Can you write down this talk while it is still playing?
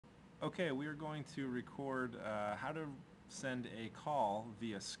Okay, we are going to record how to send a call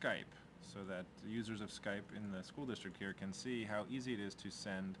via Skype so that users of Skype in the school district here can see how easy it is to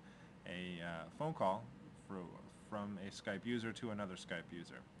send a phone call from a Skype user to another Skype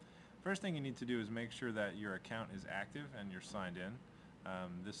user. First thing you need to do is make sure that your account is active and you're signed in.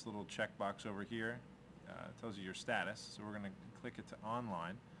 This little checkbox over here tells you your status, so we're going to click it to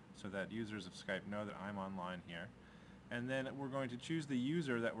online so that users of Skype know that I'm online here. And then we're going to choose the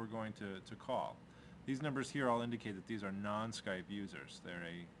user that we're going to call. These numbers here all indicate that these are non-Skype users. They're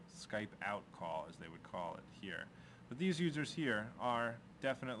a Skype out call, as they would call it here. But these users here are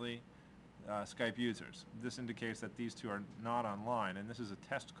definitely Skype users. This indicates that these two are not online, and this is a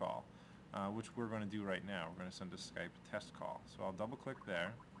test call, which we're going to do right now. We're going to send a Skype test call. So I'll double-click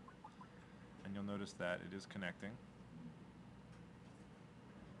there, and you'll notice that it is connecting.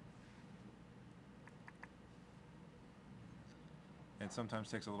 It sometimes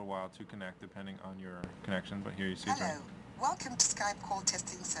takes a little while to connect depending on your connection, but here you see. Hello, welcome to Skype call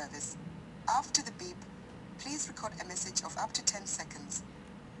testing service. After the beep, please record a message of up to 10 seconds.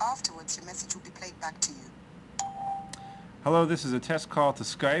 Afterwards, your message will be played back to you. Hello, this is a test call to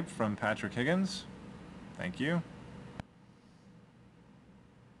Skype from Patrick Higgins. Thank you.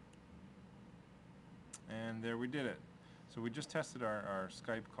 And there we did it. So we just tested our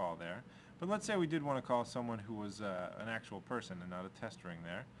Skype call there. But let's say we did want to call someone who was an actual person and not a test ring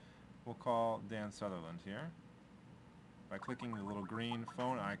there. We'll call Dan Sutherland here by clicking the little green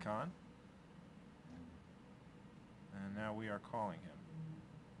phone icon. And now we are calling him.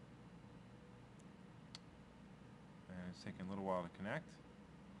 And it's taking a little while to connect.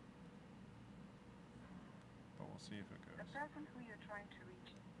 But we'll see if it goes. The person who you're trying to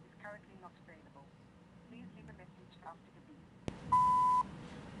reach is currently not available. Please leave a message after the beep.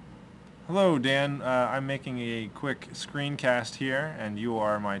 Hello, Dan. I'm making a quick screencast here, and you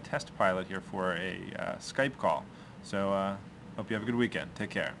are my test pilot here for a Skype call. So, hope you have a good weekend.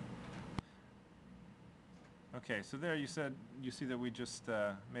 Take care. Okay, so there you see that we just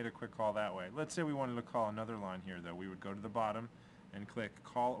made a quick call that way. Let's say we wanted to call another line here, though. We would go to the bottom and click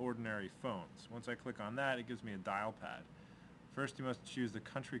Call Ordinary Phones. Once I click on that, it gives me a dial pad. First, you must choose the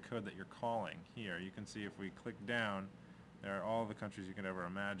country code that you're calling. Here, you can see if we click down, there are all the countries you could ever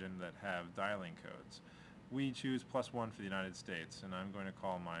imagine that have dialing codes. We choose +1 for the United States, and I'm going to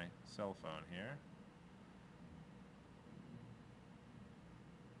call my cell phone here.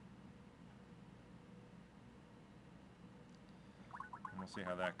 And we'll see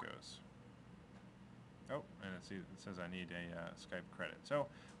how that goes. Oh, and it says I need a Skype credit. So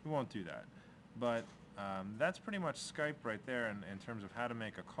we won't do that. But that's pretty much Skype right there in terms of how to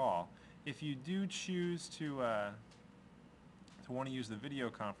make a call. If you do choose to want to use the video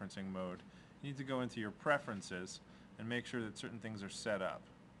conferencing mode, you need to go into your preferences and make sure that certain things are set up.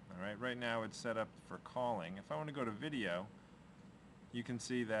 Alright, right now it's set up for calling. If I want to go to video, you can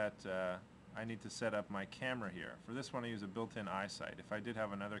see that I need to set up my camera here. For this one I use a built-in eyesight. If I did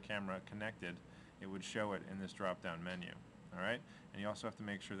have another camera connected, it would show it in this drop-down menu. Alright, and you also have to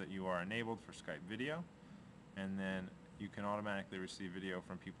make sure that you are enabled for Skype video, and then you can automatically receive video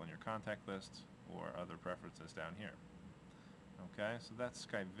from people in your contact list or other preferences down here. Okay, so that's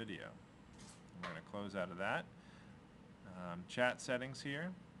Skype video. I'm going to close out of that. Chat settings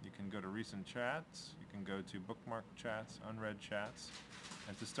here. You can go to recent chats. You can go to bookmark chats, unread chats.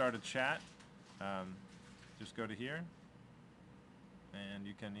 And to start a chat, just go to here. And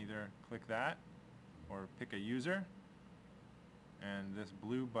you can either click that or pick a user. And this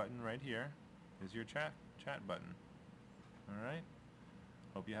blue button right here is your chat button. Alright?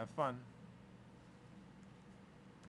 Hope you have fun.